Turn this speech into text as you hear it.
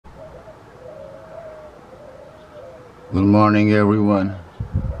Good morning, everyone.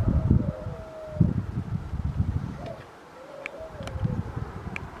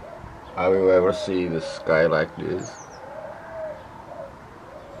 Have you ever seen the sky like this?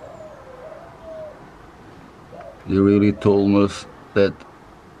 You really told us that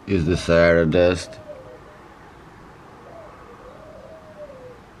is the Sahara Dust.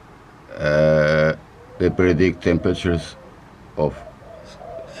 They predict temperatures of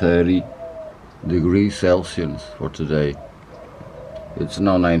 30 degrees Celsius for today. It's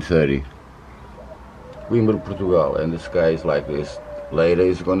now 9:30. Coimbra, Portugal, and the sky is like this. Later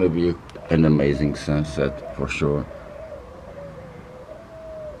is gonna be an amazing sunset for sure.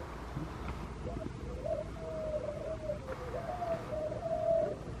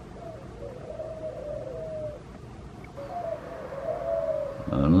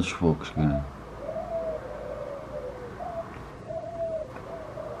 Nos focos, cara.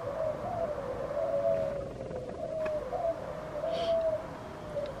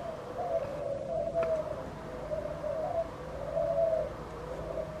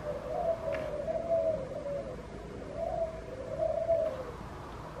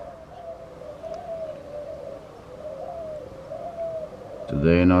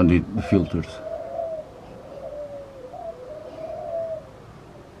 Today I now need the filters.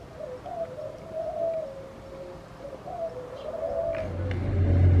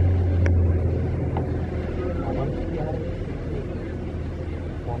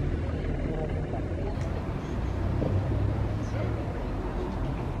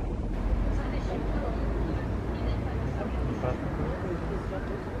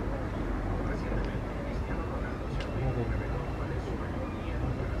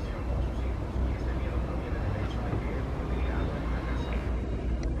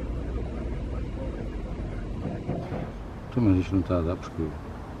 Mas isto não está a dar porque...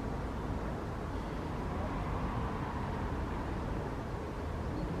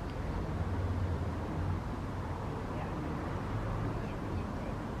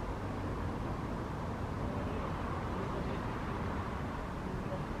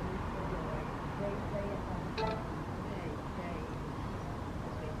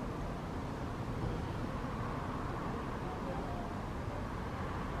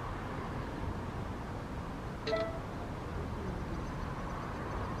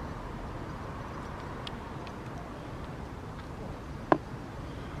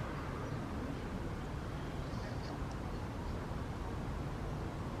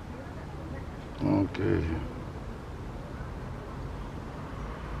 Okay.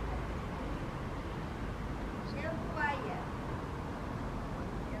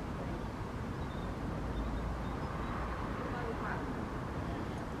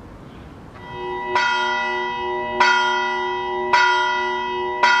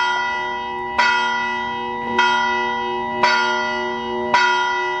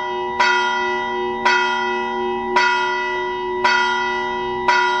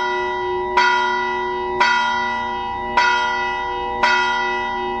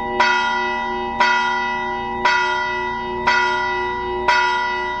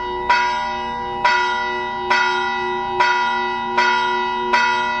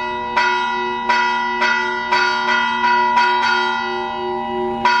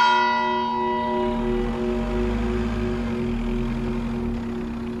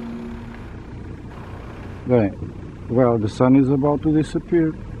 Well, the sun is about to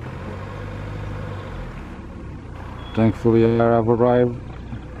disappear. Thankfully I have arrived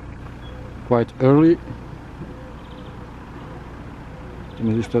quite early.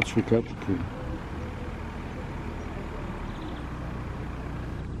 Mas isto está a desficar porque...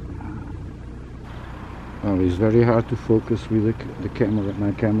 Well, it's very hard to focus with the camera,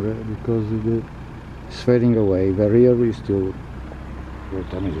 my camera, because it's fading away very early still. What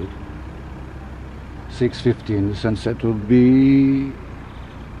time is it? 6:15. The sunset will be in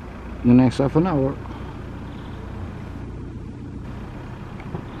the next half an hour.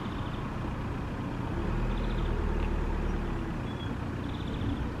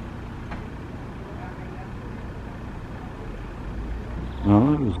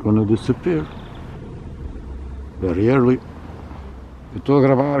 Oh, it's gonna disappear very early. Eu estou a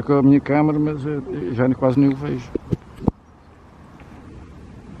gravar com a minha câmera, mas já quase nem o vejo.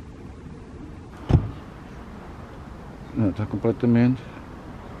 Não, está completamente.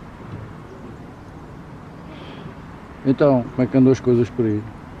 Então, como é que andam as coisas por aí?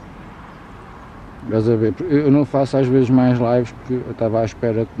 Estás a ver? Eu não faço às vezes mais lives porque eu estava à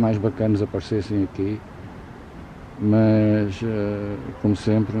espera que mais bacanas aparecessem aqui. Mas, como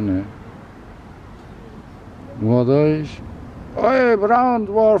sempre, né? 1 ou 2. Oi, Brown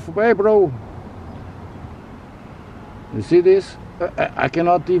Dwarf, hey bro! You see this? I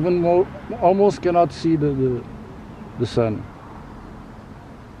cannot even almost cannot see the sun.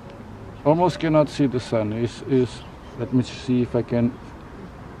 Almost cannot see the sun. Let me see if I can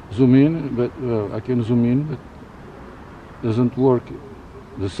zoom in, but I can zoom in, but doesn't work.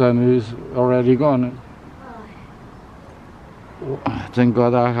 The sun is already gone. Thank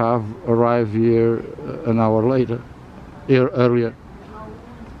God I have arrived here an hour earlier,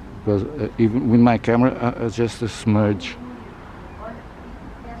 because even with my camera, just a smudge.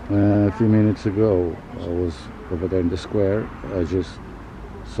 A few minutes ago, I was over there in the square. I just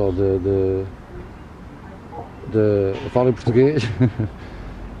saw falo em português.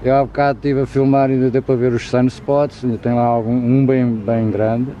 Eu há bocado estive a filmar, ainda deu para ver os sunspots, ainda tem lá um bem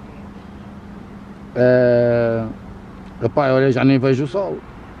grande. Epá, olha, já nem vejo o sol,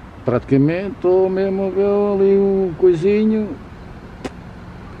 praticamente, estou mesmo a ver ali um coisinho,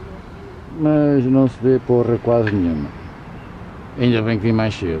 mas não se vê porra quase nenhuma. Ainda bem que vim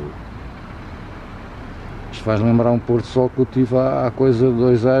mais cedo. Isto faz lembrar um pôr do sol que eu tive há coisa de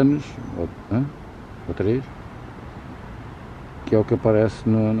 2 anos, ou 3, que é o que aparece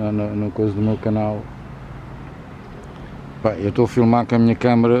no coisa do meu canal. Pá, eu estou a filmar com a minha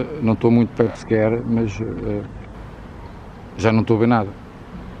câmera, não estou muito perto sequer, mas já não estou a ver nada.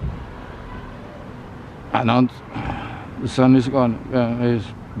 Não, the sun is gone. It's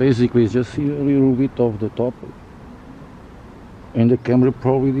basically just see a little bit of the top, and the camera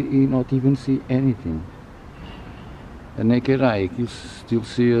probably not even see anything. A naked eye, you still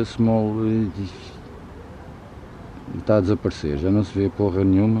see a small. Está a desaparecer, já não se vê porra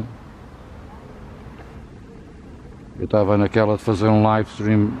nenhuma. Eu estava naquela de fazer um live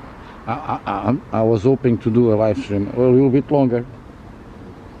stream. I was hoping to do a live stream a little bit longer.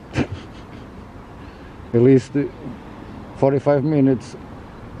 At least 45 minutes.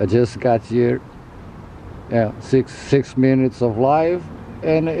 I just got here. Yeah, 6 minutes of live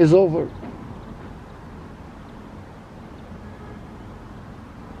and it's over.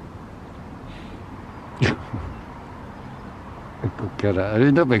 Caralho,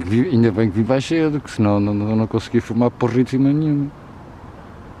 ainda bem que vi mais cedo, que senão não consegui filmar porríssima nenhuma.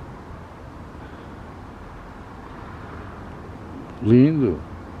 Lindo.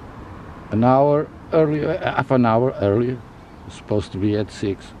 Half an hour earlier. It's supposed to be at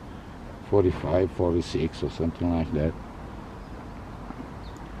 6:45, 46 or something like that.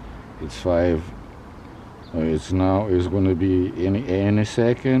 It's 5. It's going to be any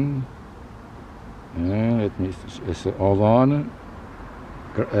second. Let me hold on.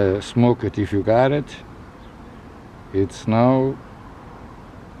 Smoke it if you got it. It's now.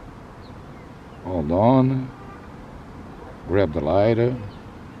 Hold on. Grab the lighter.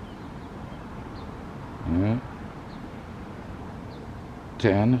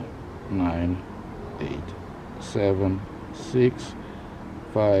 10, 9, 8, 7, 6,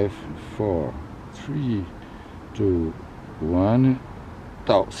 5, 4, 3, 2, 1.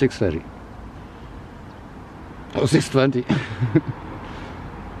 Oh, 6:30. Oh, 6:20.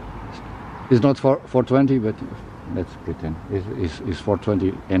 It's not 4:20, but let's pretend. It's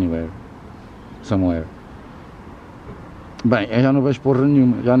 4:20 anywhere, somewhere. Bem, eu já não vejo porra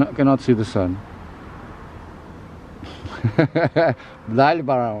nenhuma, já não, cannot see the sun. Dá-lhe,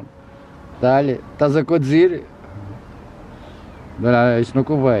 Barão, dá-lhe, estás a conduzir? Não, isto não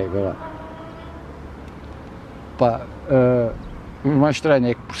convém, vai lá. Pá, o mais estranho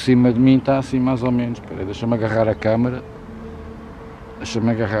é que por cima de mim está assim mais ou menos, espera, deixa-me agarrar a câmera.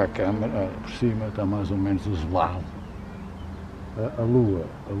 Olha, por cima está mais ou menos azulado. A lua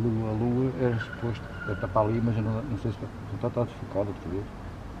era suposto estar para ali, mas eu não sei se está desfocado outra vez.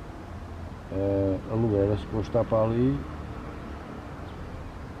 A lua era suposto estar para ali,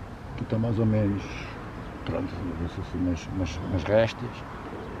 que está mais ou menos, pronto, assim, umas restas.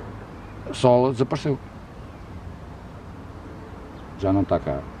 O sol desapareceu, já não está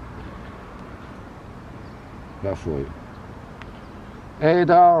cá, já foi. Hey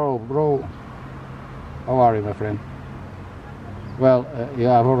Darryl, bro, how are you, my friend? Well,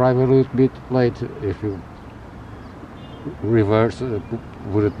 yeah, I've arrived a little bit late. If you reverse,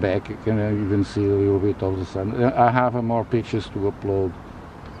 put it back, you can even see a little bit of the sun. I have more pictures to upload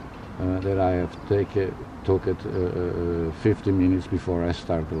that I have took it 50 minutes before I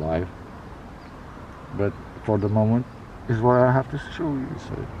start the live. But for the moment, is what I have to show you.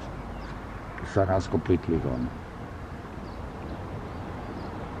 So the sun has completely gone.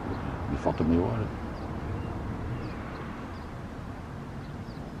 E falta meia hora.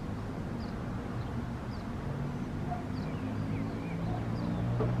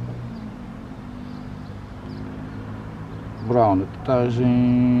 Brown, tu estás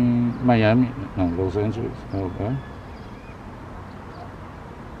em Miami? Não, Los Angeles. Okay.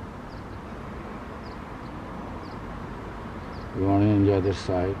 One on the other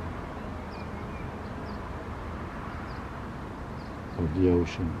side of the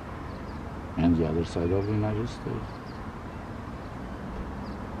ocean and the other side of the United States.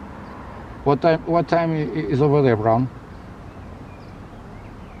 What time is over there, Brown?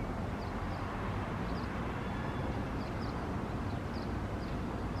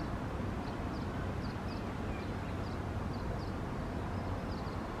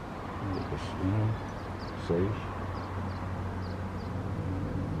 Seis.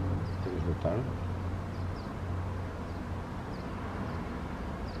 3 da tarde.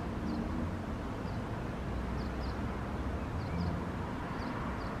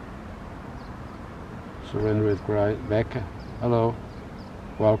 Surrender with Christ. Becca, hello,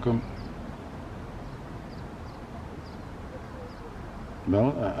 welcome.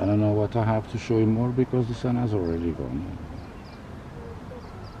 Well, I don't know what I have to show you more because the sun has already gone.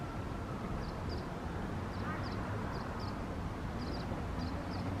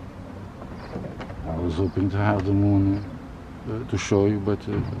 I was hoping to have the moon to show you, but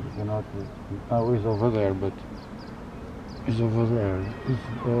cannot. Oh, it's over there, but it's over there. It's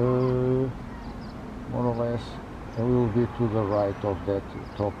more or less. It will be to the right of that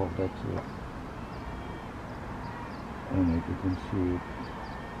top of that. I don't know if you can see it.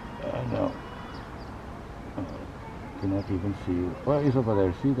 No, cannot even see it. Well, it's over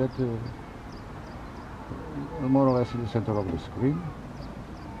there. See that? More or less in the center of the screen.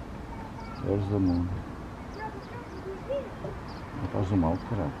 There's the moon. Está zoom out,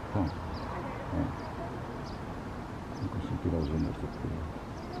 caralho. Então, não consigo tirar o zoom desta coisa.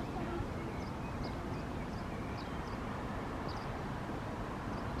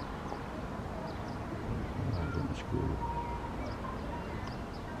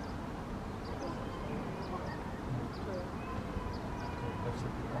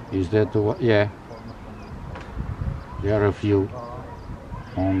 Is that the one? Yeah. There are a few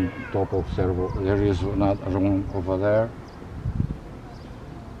on top of several. There is another one over there.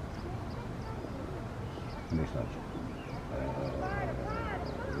 There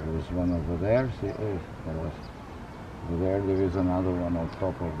is one over there. See, over there is another one on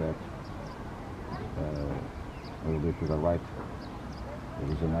top of that. A little bit to the right.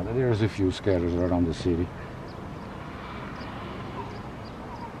 There is another. There's a few scattered around the city.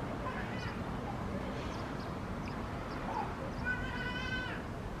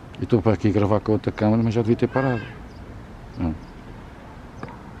 Eu estou para aqui gravar com outra câmera, mas já devia ter parado. Não.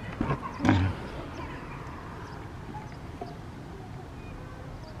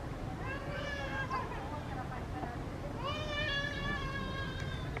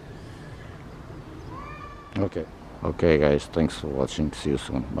 Okay, guys, thanks for watching. See you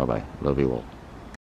soon. Bye bye. Love you all.